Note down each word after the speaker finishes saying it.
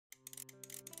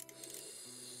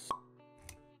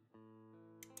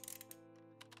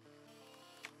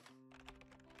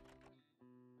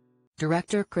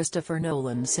Director Christopher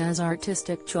Nolan says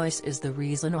artistic choice is the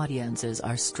reason audiences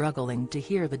are struggling to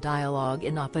hear the dialogue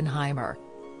in Oppenheimer.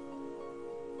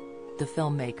 The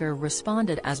filmmaker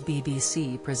responded as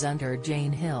BBC presenter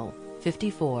Jane Hill,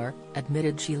 54,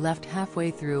 admitted she left halfway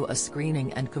through a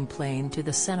screening and complained to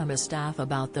the cinema staff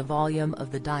about the volume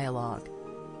of the dialogue.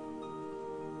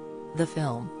 The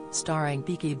film, starring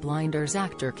Peaky Blinders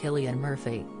actor Cillian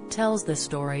Murphy, tells the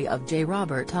story of J.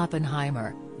 Robert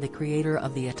Oppenheimer, the creator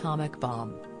of the atomic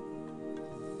bomb.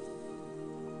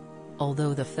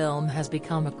 Although the film has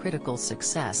become a critical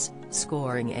success,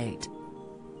 scoring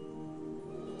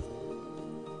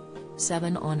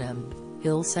 8.7 on M,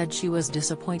 Hill said she was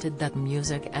disappointed that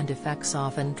music and effects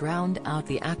often drowned out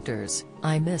the actors.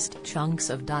 "I missed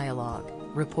chunks of dialogue,"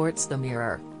 reports The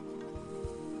Mirror.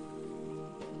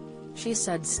 She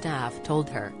said staff told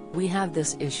her, "We have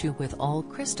this issue with all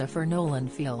Christopher Nolan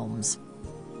films."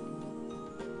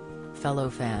 Fellow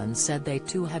fans said they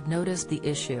too had noticed the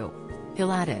issue.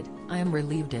 Hill added, "I am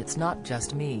relieved it's not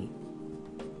just me.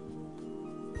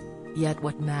 Yet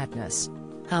what madness.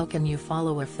 How can you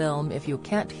follow a film if you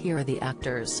can't hear the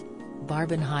actors?"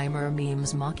 Barbenheimer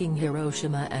memes mocking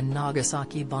Hiroshima and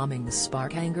Nagasaki bombings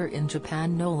spark anger in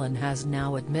Japan. Nolan has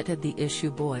now admitted the issue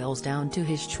boils down to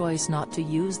his choice not to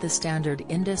use the standard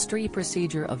industry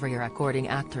procedure of re-recording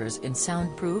actors in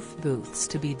soundproof booths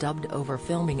to be dubbed over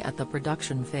filming at the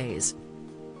production phase.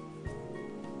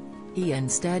 He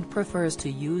instead prefers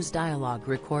to use dialogue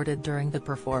recorded during the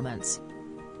performance.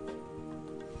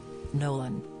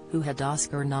 Nolan, who had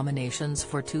Oscar nominations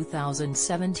for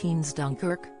 2017's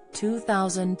Dunkirk,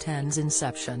 2010's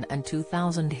Inception and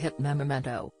 2000 hit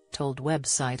Memento, told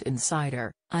website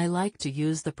Insider, "I like to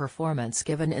use the performance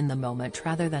given in the moment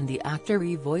rather than the actor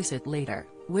re-voice it later,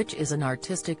 which is an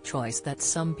artistic choice that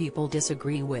some people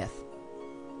disagree with."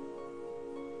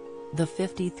 The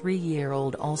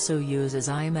 53-year-old also uses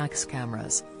IMAX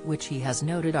cameras, which he has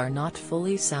noted are not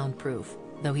fully soundproof,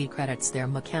 though he credits their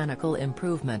mechanical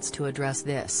improvements to address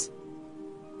this.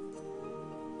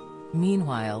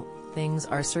 Meanwhile, things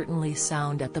are certainly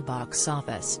sound at the box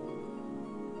office.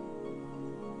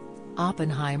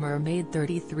 Oppenheimer made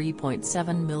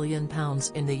 £33.7 million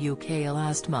in the UK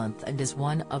last month and is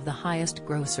one of the highest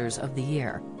grossers of the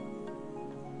year.